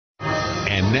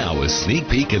And now a sneak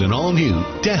peek at an all-new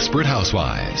Desperate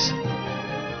Housewives.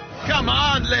 Come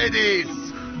on, ladies!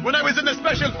 When I was in the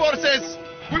Special Forces,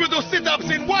 we would do sit-ups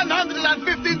in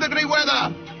 115-degree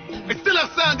weather. I still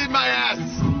have sand in my ass.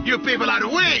 You people are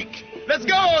weak. Let's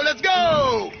go, let's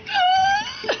go!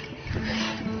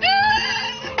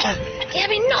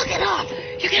 Gabby, knock it off.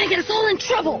 You're gonna get us all in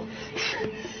trouble.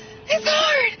 It's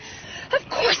hard. Of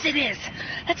course it is.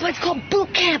 That's why it's called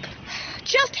boot camp.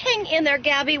 Just hang in there,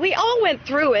 Gabby. We all went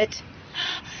through it.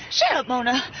 Shut up,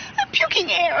 Mona. I'm puking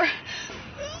air.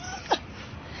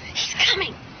 He's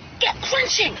coming. Get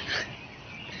clenching.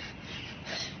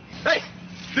 Hey,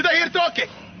 did I hear talking?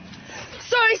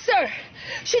 Sorry, sir.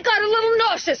 She got a little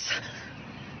nauseous.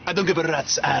 I don't give a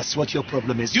rat's ass what your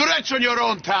problem is. You retch on your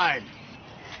own time.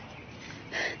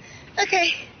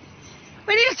 Okay.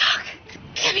 We need to talk.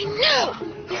 Gabby, no.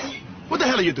 What the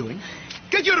hell are you doing?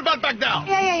 Get your butt back down.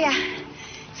 Yeah.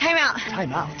 Time out.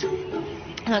 Time out.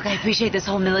 Look, I appreciate this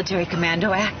whole military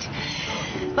commando act.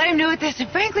 But I'm new at this, and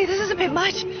frankly, this is a bit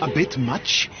much. A bit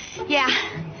much? Yeah.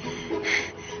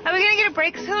 Are we gonna get a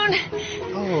break soon?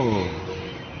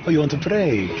 Oh, you want a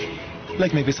break?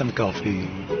 Like maybe some coffee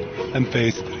and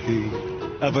pastry,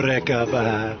 a breca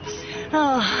perhaps.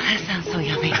 Oh, that sounds so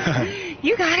yummy.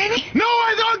 You got any? No,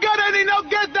 I don't got any. Now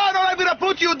get down or I'm gonna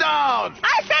put you down.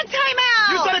 I said time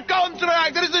out! You said a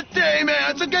contract. There is a day,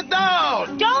 man. So get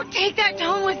down. Don't take that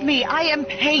tone with me. I am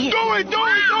paying. Do it.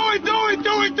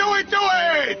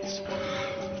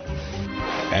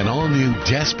 An all-new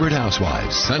Desperate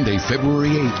Housewives, Sunday, February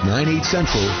 8th, 9/8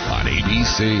 Central on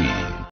ABC.